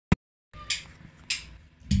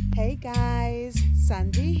Hey guys,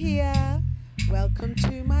 Sandy here. Welcome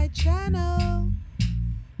to my channel.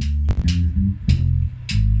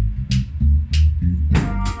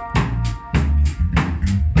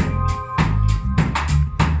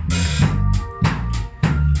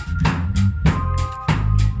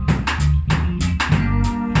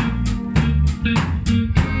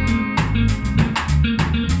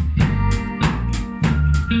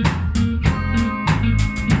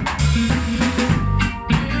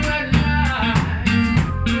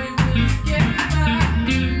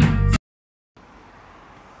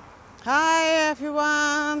 Hi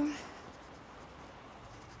everyone,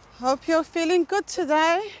 hope you're feeling good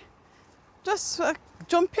today. Just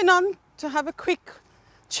jumping on to have a quick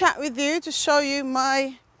chat with you to show you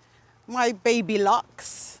my baby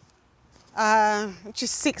Locs, which is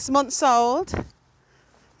 6 months old.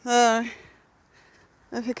 If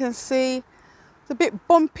you can see, it's a bit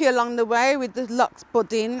bumpy along the way with the Locs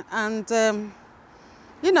budding, and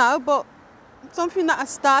you know, but something that I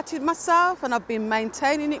started myself and I've been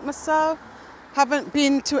maintaining it myself. Haven't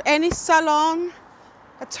been to any salon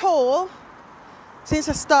at all since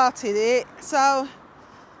I started it, so I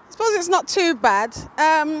suppose it's not too bad.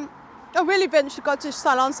 I will eventually go to a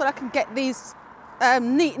salon so I can get these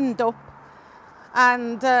neatened up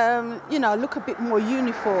and you know, look a bit more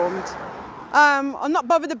uniformed. I'm not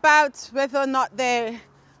bothered about whether or not they're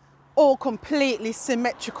all completely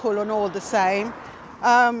symmetrical and all the same.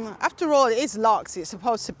 After all, it is Locs, it's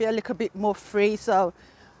supposed to be a little bit more free, so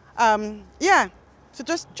yeah, so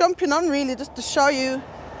just jumping on really just to show you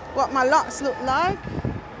what my Locs look like.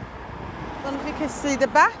 Don't know if you can see the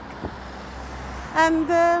back, and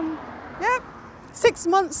yeah, 6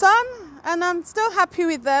 months on and I'm still happy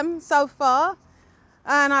with them so far,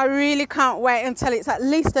 and I really can't wait until it's at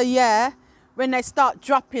least a year when they start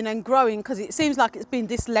dropping and growing, because it seems like it's been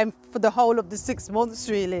this length for the whole of the 6 months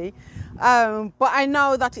really. But I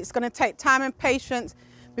know that it's going to take time and patience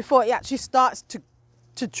before it actually starts to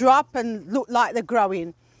drop and look like they're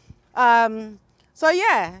growing. So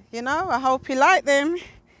yeah, you know, I hope you like them.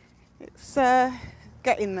 It's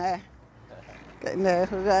getting there. Getting there.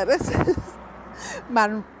 Right.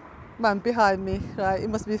 Man behind me, right? He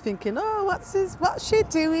must be thinking, oh, what's she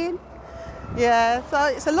doing? Yeah, so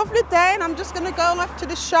it's a lovely day and I'm just going to go off to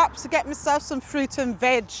the shops to get myself some fruit and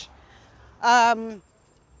veg.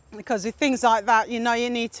 Because with things like that, you know, you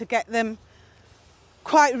need to get them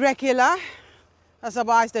quite regular,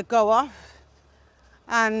 otherwise they go off.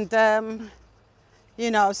 And,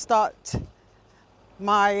 you know, start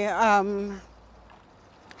my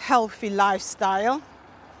healthy lifestyle,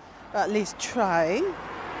 or at least trying.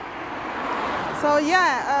 So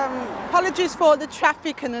yeah, apologies for the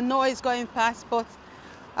traffic and the noise going past, but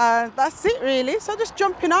that's it really. So just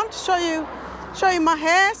jumping on to show you my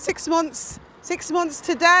hair. 6 months. 6 months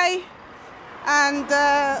today, and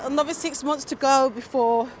another 6 months to go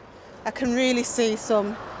before I can really see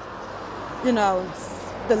some, you know,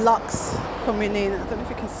 the Locs coming in. I don't know if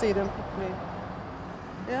you can see them properly.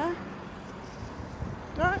 Yeah?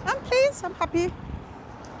 Right, I'm pleased, I'm happy.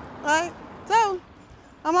 Right, so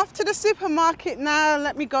I'm off to the supermarket now.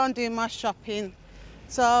 Let me go and do my shopping.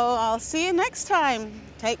 So I'll see you next time.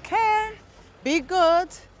 Take care, be good.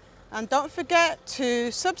 And don't forget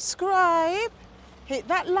to subscribe, hit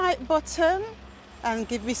that like button and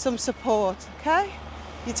give me some support, okay?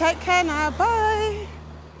 You take care now, bye.